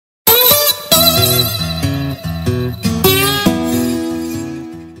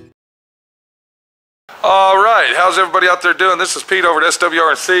All right, how's everybody out there doing? This is Pete over at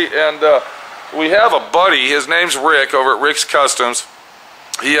SWRC, and we have a buddy. His name's Rick over at Rick's Customs.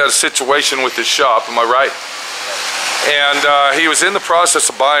 He had a situation with his shop, am I right? And he was in the process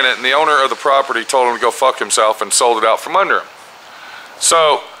of buying it, and the owner of the property told him to go fuck himself and sold it out from under him.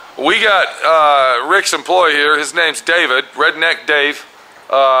 So we got Rick's employee here. His name's David, Redneck Dave.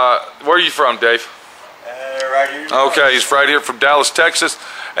 Where are you from, Dave? Right here. Okay, he's right here from Dallas, Texas.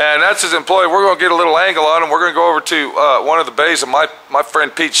 And that's his employee. We're going to get a little angle on him. We're going to go over to one of the bays of my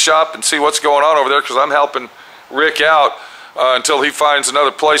friend Pete's shop and see what's going on over there, because I'm helping Rick out until he finds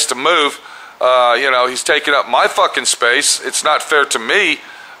another place to move. You know, he's taking up my fucking space. It's not fair to me,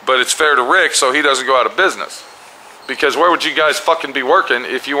 but it's fair to Rick, so he doesn't go out of business. Because where would you guys fucking be working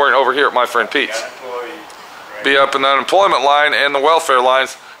if you weren't over here at my friend Pete's? Be up in the unemployment line and the welfare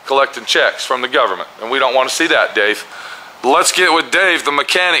lines collecting checks from the government. And we don't want to see that, Dave. Let's get with Dave, the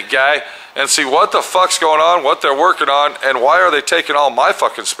mechanic guy, and see what the fuck's going on, what they're working on, and why are they taking all my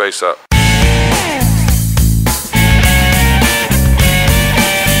fucking space up.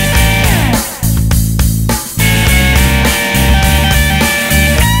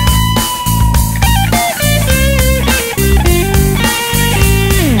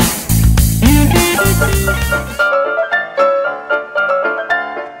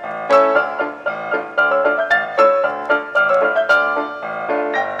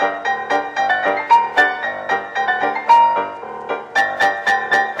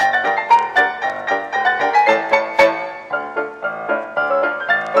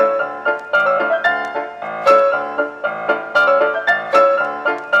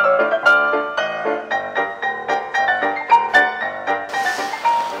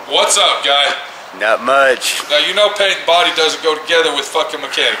 What's up, guy? Not much. Now, you know paint and body doesn't go together with fucking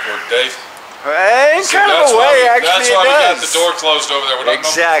mechanic work, Dave. In kind of a way, actually, that's why we got the door closed over there.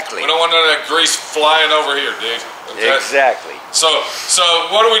 Exactly. We don't want none of that grease flying over here, dude. Okay? Exactly. So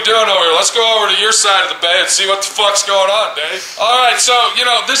what are we doing over here? Let's go over to your side of the bay and see what the fuck's going on, Dave. All right, so, you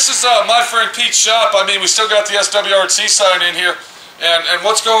know, this is my friend Pete's shop. I mean, we still got the SWRC sign in here. And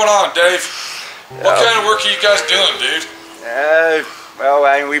what's going on, Dave? What kind of work are you guys doing, dude? Well,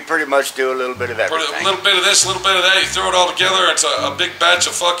 I mean, we pretty much do a little bit of everything. A little bit of this, a little bit of that. You throw it all together, it's a big batch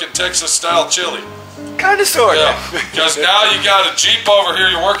of fucking Texas-style chili. Kind of, sort of. Yeah, because now you got a Jeep over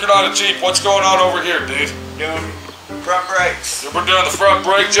here. You're working on a Jeep. What's going on over here, dude? Doing front brakes. We're doing the front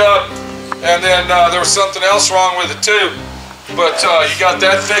brake job, and then there was something else wrong with it too. But you got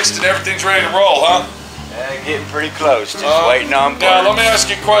that fixed and everything's ready to roll, huh? Getting pretty close. Just waiting on parts. Now, let me ask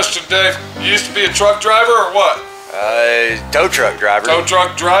you a question, Dave. You used to be a truck driver or what? Tow truck driver. Tow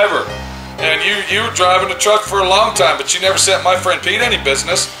truck driver. And you were driving a truck for a long time, but you never sent my friend Pete any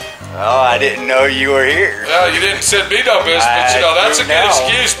business. Oh, I didn't know you were here. Yeah, you didn't send me no business, but you know, that's a good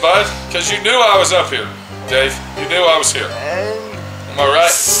excuse, bud, because you knew I was up here, Dave. You knew I was here. Am I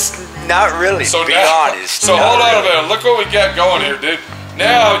right? Not really, to be honest. So hold on a minute. Look what we got going here, dude.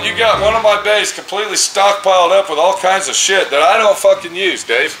 Now, you got one of my bays completely stockpiled up with all kinds of shit that I don't fucking use,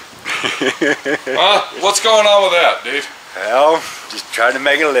 Dave. Huh? What's going on with that, dude? Well, just trying to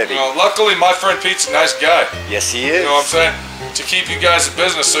make a living. You know, luckily, my friend Pete's a nice guy. Yes, he is. You know what I'm saying? To keep you guys in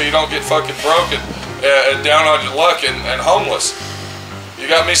business so you don't get fucking broken and down on your luck and homeless. You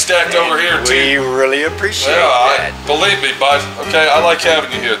got me stacked over here, too. We really appreciate that. Believe me, bud. Okay, I like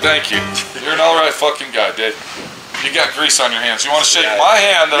having you here. Thank you. You're an alright fucking guy, Dave. You got grease on your hands. You want to shake my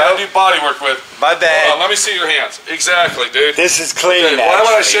hand that I do body work with? My bad. Let me see your hands. Exactly, dude. This is clean, Why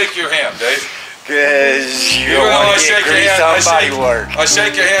would I shake your hand, Dave? Because you don't want to get grease on body work. I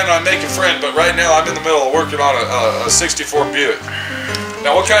shake your hand and I make a friend, but right now I'm in the middle of working on a 64 Buick.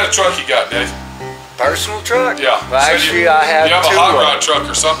 Now, what kind of truck you got, Dave? Personal truck? Yeah. Well, actually, I have two. You have a hot rod truck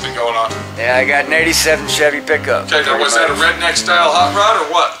or something going on. Yeah, I got an 87 Chevy pickup. Okay, now was that a redneck style hot rod or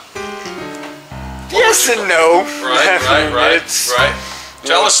what? Yes and no. Right.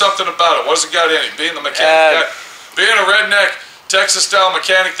 Tell us something about it. What's it got in it? Being the mechanic, being a redneck Texas-style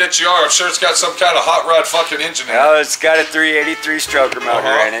mechanic that you are, I'm sure it's got some kind of hot rod fucking engine in it. Oh, it's got a 383 stroker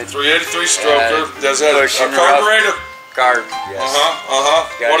motor in it. 383 stroker. Does that have a carburetor? Carb, yes.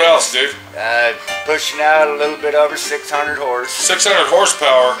 What else, dude? Pushing out a little bit over 600 horse. 600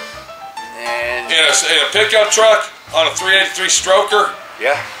 horsepower. And in a pickup truck on a 383 stroker?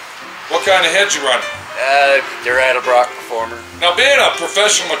 Yeah. What kind of head you running? They're Edelbrock Performer. Now, being a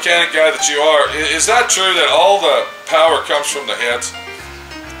professional mechanic guy that you are, is that true that all the power comes from the heads?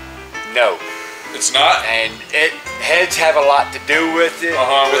 No. It's not? And heads have a lot to do with it.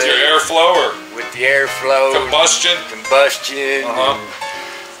 With your airflow or? With the airflow. Combustion? But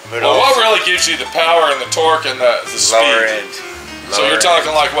well, what really gives you the power and the torque and the speed? Lower end. So you're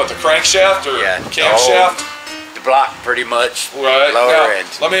talking like what, the crankshaft or camshaft? The block pretty much. Right. Lower now, end.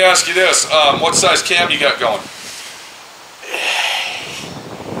 let me ask you this. What size cam you got going?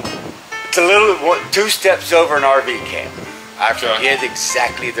 It's a little, 2 steps over an RV cam. I forget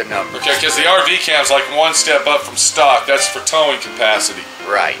exactly the number. Okay, because the RV cam's like 1 step up from stock. That's for towing capacity.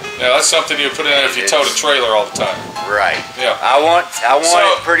 Right. Yeah, that's something you put in if you towed a trailer all the time. Right. Yeah. I want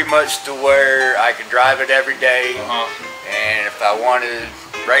it pretty much to where I can drive it every day, and if I want to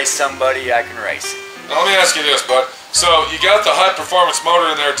race somebody, I can race it. Now, let me ask you this, bud. So you got the high performance motor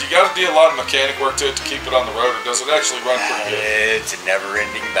in there. Do you got to do a lot of mechanic work to it to keep it on the road, or does it actually run pretty good? It's a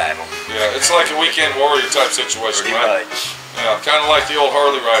never-ending battle. Yeah, it's like a weekend warrior type situation, Pretty right? much. Yeah, kind of like the old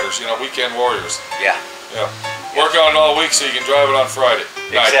Harley riders, you know, weekend warriors. Yeah. Yeah. Work on it all week so you can drive it on Friday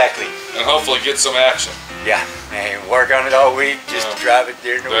night. Exactly. And hopefully get some action. Yeah, and work on it all week just to drive it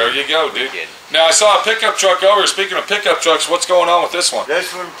during the week. There you go, dude. Now I saw a pickup truck over. Speaking of pickup trucks, what's going on with this one?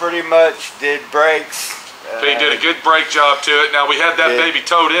 This one pretty much did brakes. He did a good brake job to it. Now we had that baby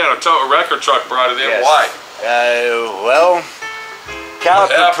towed in. A record truck brought it in. Yes. Why? Well,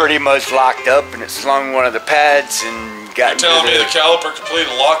 caliper pretty much locked up, and it slung one of the pads and got. You're telling me the caliper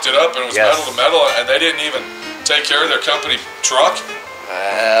completely locked it up and it was metal to metal, and they didn't even take care of their company truck?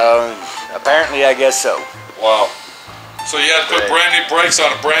 Apparently, I guess so. Wow. So you had to put brand new brakes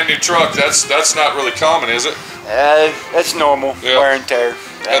on a brand new truck. That's not really common, is it? That's normal. Wear and tear.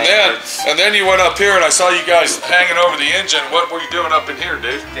 And then you went up here, and I saw you guys hanging over the engine. What were you doing up in here,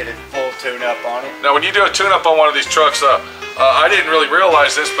 dude? Did a full tune-up on it. Now, when you do a tune-up on one of these trucks, I didn't really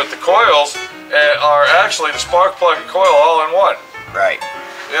realize this, but the coils are actually the spark plug and coil all in one. Right.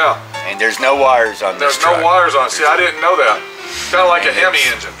 Yeah. And there's no wires on this truck. There's no wires on it. See, I didn't know that. Kind of like a Hemi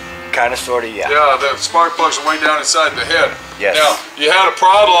engine. Kind of, sort of, yeah. Yeah, the spark plugs are way down inside the head. Yes. Now, you had a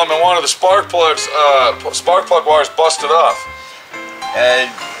problem, and one of the spark plug wires busted off.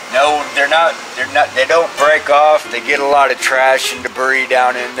 No, they're not. They don't break off. They get a lot of trash and debris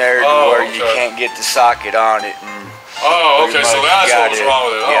down in there where you can't get the socket on it. And okay, so that's what was wrong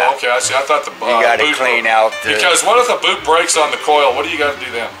with it. Yeah. Oh, okay, I see. I thought the you got to clean out the. Because what if the boot breaks on the coil? What do you got to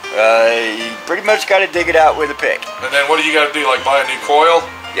do then? You pretty much got to dig it out with a pick. And then what do you got to do? Like buy a new coil?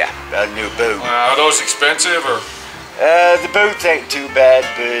 Yeah, a new boot. Are those expensive or? The boots ain't too bad,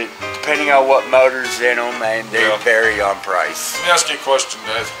 but depending on what motor's in them, and they vary on price. Let me ask you a question,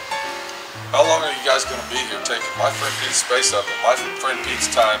 Dave. How long are you guys going to be here taking my friend Pete's space up and my friend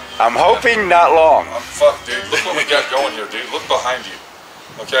Pete's time? I'm hoping not long. I'm fucked, dude. Look what we got going here, dude. Look behind you.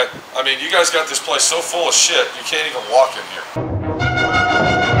 Okay? I mean, you guys got this place so full of shit, you can't even walk in here.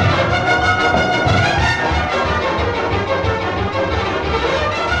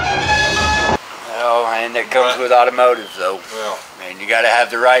 Oh, and it comes with automotive, though. Yeah. And you got to have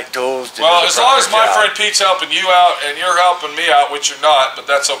the right tools to do the as long as my job. friend Pete's helping you out and you're helping me out, which you're not, but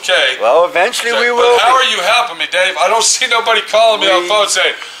that's okay. Well, eventually we will. But how are you helping me, Dave? I don't see nobody calling me on the phone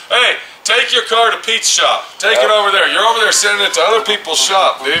saying, hey, take your car to Pete's shop. Take it over there. You're over there sending it to other people's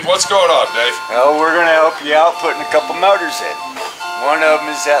shop, dude. What's going on, Dave? Well, we're going to help you out putting a couple motors in. One of them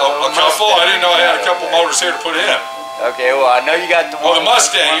is that little a couple? I didn't know I had a couple motors here to put in. Okay, well, I know you got the one. Oh, the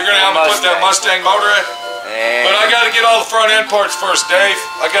Mustang. You're going to have me put that Mustang motor in? But I got to get all the front end parts first, Dave.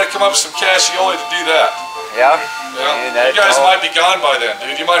 I got to come up with some cashioli to do that. Yeah? You guys might be gone by then,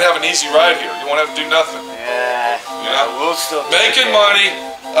 dude. You might have an easy ride here. You won't have to do nothing. Yeah, we'll still making money,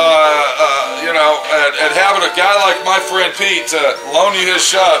 you know, and having a guy like my friend Pete loan you his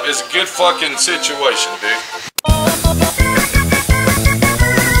shop is a good fucking situation, dude.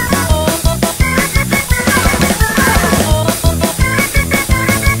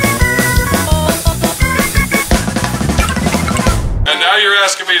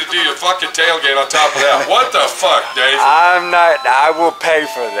 Asking me to do your fucking tailgate on top of that. What the fuck, Dave? I'm not. I will pay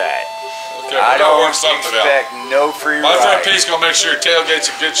for that. Okay, I don't expect no free My ride. friend Pete's gonna make sure your tailgate's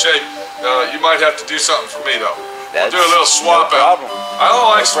in good shape. You might have to do something for me though. We'll do a little swap out. I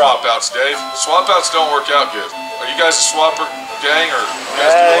don't like swap outs, Dave. Swap outs don't work out good. Are you guys a swapper gang, or you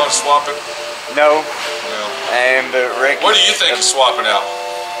guys do a lot of swapping? No. No. But Rick. What do you think of swapping out?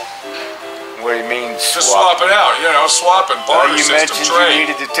 What do you mean Just swapping out, you know, swapping barter you system mentioned trade. you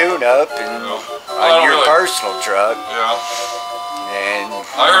needed to tune up and on your personal truck. Yeah. And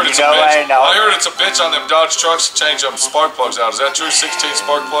I heard it's a bitch. I heard it's a bitch on them Dodge trucks to change them spark plugs out. Is that true? 16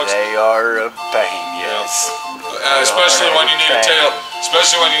 spark plugs? They are a pain, yes. Especially when you need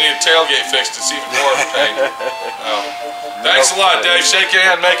a tailgate fixed, it's even more of a pain. Thanks a lot, Dave. Shake your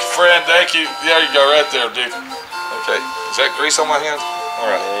hand, make a friend. Thank you. There you go, right there, dude. Okay. Is that grease on my hands? All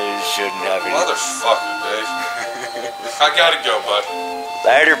right. They shouldn't have any. Motherfucker, Dave. I gotta go, bud.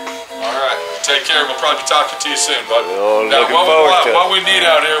 Later. All right. Take care. We'll probably be talking to you soon, bud. Oh, now, what we need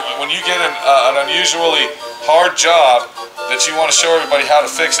out here, when you get an unusually hard job that you want to show everybody how to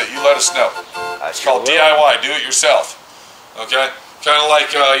fix it, you let us know. It's called DIY. Do it yourself. Okay? Kind of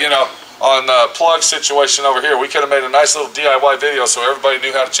like, you know, on the plug situation over here, we could have made a nice little DIY video so everybody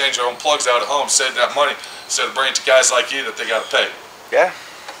knew how to change their own plugs out at home, save that money, instead of bringing it to guys like you that they got to pay. Yeah.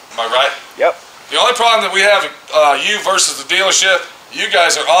 Am I right? Yep. The only problem that we have, you versus the dealership, you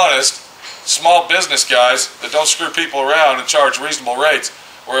guys are honest, small business guys that don't screw people around and charge reasonable rates,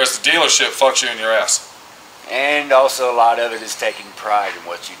 whereas the dealership fucks you in your ass. And also a lot of it is taking pride in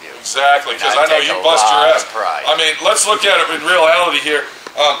what you do. Exactly, because I know you bust your ass. I mean, let's look at it in reality here.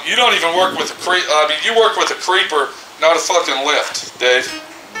 You don't even work with a you work with a creeper, not a fucking lift, Dave.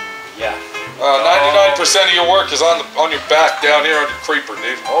 Yeah. 99% of your work is on your back down here on your creeper,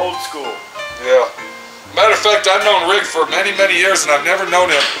 dude. Old school. Yeah. Matter of fact, I've known Rick for many, many years, and I've never known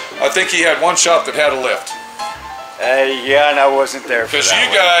him. I think he had one shop that had a lift. Yeah, and I wasn't there for that. Because you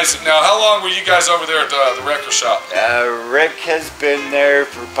guys, now how long were you guys over there at the wrecker shop? Rick has been there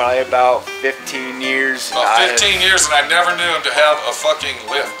for probably about 15 years. About 15 years, and I never knew him to have a fucking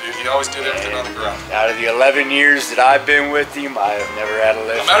lift, dude. He always did everything on the ground. Out of the 11 years that I've been with him, I have never had a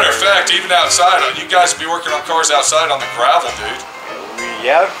lift. As a matter of fact, even outside, you guys be working on cars outside on the gravel, dude.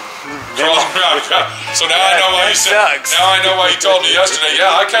 Yeah. So now I know why you said. Now I know why you told me yesterday. Yeah,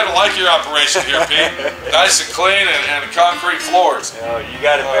 I kind of like your operation here, Pete. Nice and clean and concrete floors. Oh, you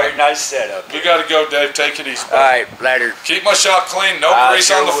got a very nice setup. You got to go, Dave. Take it easy. All right, later. Keep my shop clean. No grease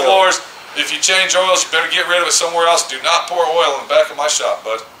on the floors. If you change oils, you better get rid of it somewhere else. Do not pour oil in the back of my shop,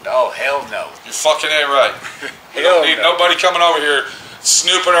 bud. Oh, hell no. You fucking ain't right. We don't need nobody coming over here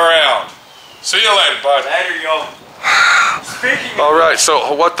snooping around. See you later, bud. Later, y'all. All right,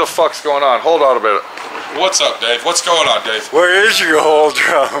 so what the fuck's going on? Hold on a minute. What's up, Dave? What's going on, Dave? Where is your oil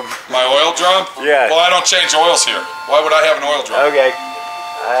drum? My oil drum? Yeah. Well, I don't change oils here. Why would I have an oil drum? Okay.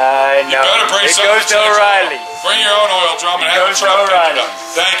 I know. You better bring it something goes to O'Reilly's. Bring your own oil drum and have a truck pick it up.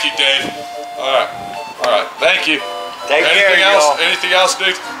 Thank you, Dave. All right. All right. Thank you. Take care, y'all. Anything else,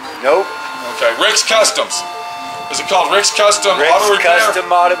 dude? Nope. Okay. Rick's Customs. Is it called Rick's Custom Auto Rick's Repair?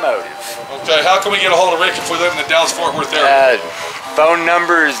 Custom Automotive. Okay, how can we get a hold of Rick if we live in the Dallas-Fort Worth area? Phone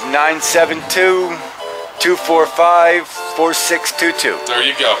number is 972-245-4622. There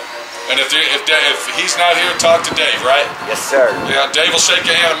you go. And if he's not here, talk to Dave, right? Yes, sir. Yeah, Dave will shake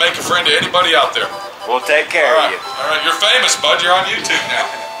a hand and make a friend to anybody out there. We'll take care of you. All right, you're famous, bud. You're on YouTube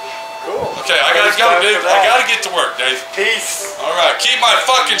now. Cool. Okay, I gotta go, Dave. I gotta get to work, Dave. Peace. All right, keep my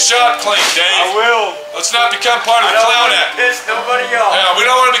fucking shop clean, Dave. I will. Let's not become part of the clown act. Piss nobody off. Yeah, we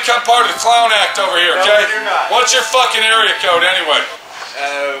don't want to become part of the clown act over here, okay? No, we do not. What's your fucking area code anyway?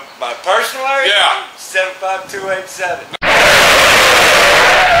 My personal area? Yeah. 75287.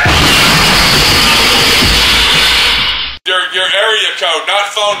 Your area code,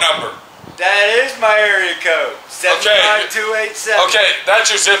 not phone number. That is my area code. 75287. Okay, that's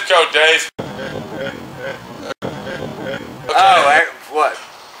your zip code, Dave. Okay. Oh, what?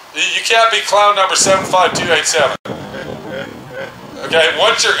 You can't be clown number 75287. Okay,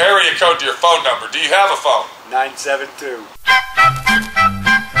 what's your area code to your phone number? Do you have a phone? 972.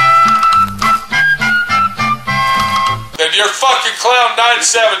 Then you're fucking clown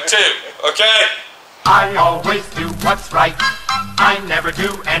 972, okay? I always do what's right. I never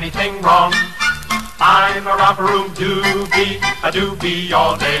do anything wrong. I'm a romper room doobie, a doobie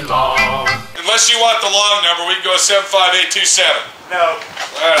all day long. Unless you want the long number, we can go 75827. No. All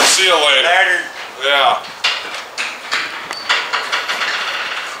right, see you later. Later. Yeah.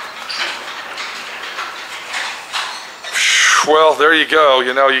 Well, there you go.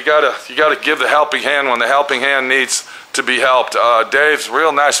 You know, you gotta give the helping hand when the helping hand needs to be helped. Dave's a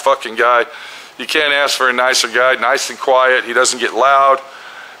real nice fucking guy. You can't ask for a nicer guy. Nice and quiet. He doesn't get loud.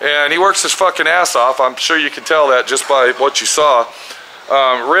 And he works his fucking ass off. I'm sure you can tell that just by what you saw.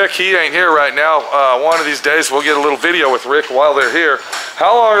 Rick, he ain't here right now. One of these days we'll get a little video with Rick while they're here.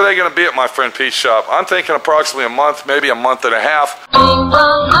 How long are they going to be at my friend Pete's shop? I'm thinking approximately a month, maybe a month and a half.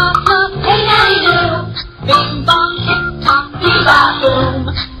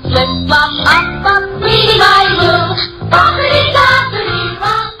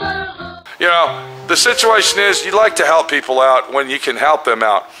 You know, the situation is you like to help people out when you can help them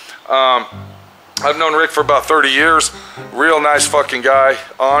out. I've known Rick for about 30 years. Real nice fucking guy.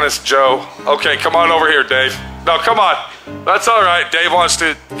 Honest Joe. Okay, come on over here, Dave. No, come on. That's all right. Dave wants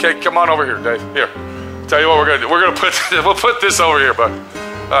to. Okay, come on over here, Dave. Here. Tell you what we're gonna do. We're gonna put. We'll put this over here, bud.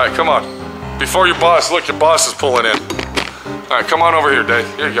 All right, come on. Before your boss. Look, your boss is pulling in. All right, come on over here, Dave.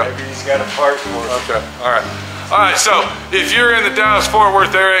 Here you go. Maybe he's got a part for us. Okay. All right. All right, so if you're in the Dallas-Fort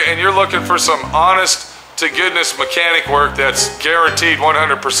Worth area and you're looking for some honest to goodness mechanic work that's guaranteed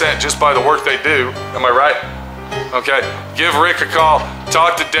 100% just by the work they do, am I right? Okay, give Rick a call,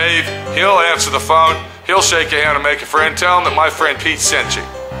 talk to Dave, he'll answer the phone, he'll shake your hand and make a friend, tell him that my friend Pete sent you.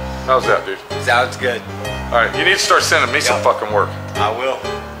 How's that, dude? Sounds good. All right, you need to start sending me some fucking work. I will.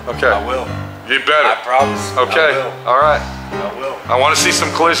 Okay. I will. You better. I promise. Okay, I will. all right. I will. I want to see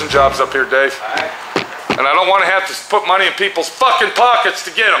some collision jobs up here, Dave. All right. And I don't want to have to put money in people's fucking pockets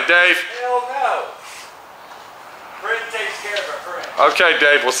to get them, Dave. Hell no. Friend takes care of a friend. Okay,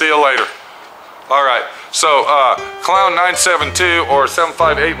 Dave, we'll see you later. All right, so Clown972 or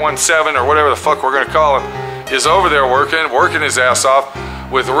 75817 or whatever the fuck we're gonna call him is over there working his ass off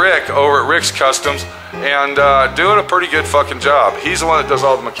with Rick over at Rick's Customs and doing a pretty good fucking job. He's the one that does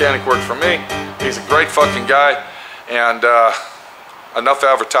all the mechanic work for me. He's a great fucking guy, and enough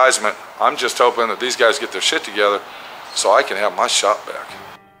advertisement. I'm just hoping that these guys get their shit together so I can have my shop back.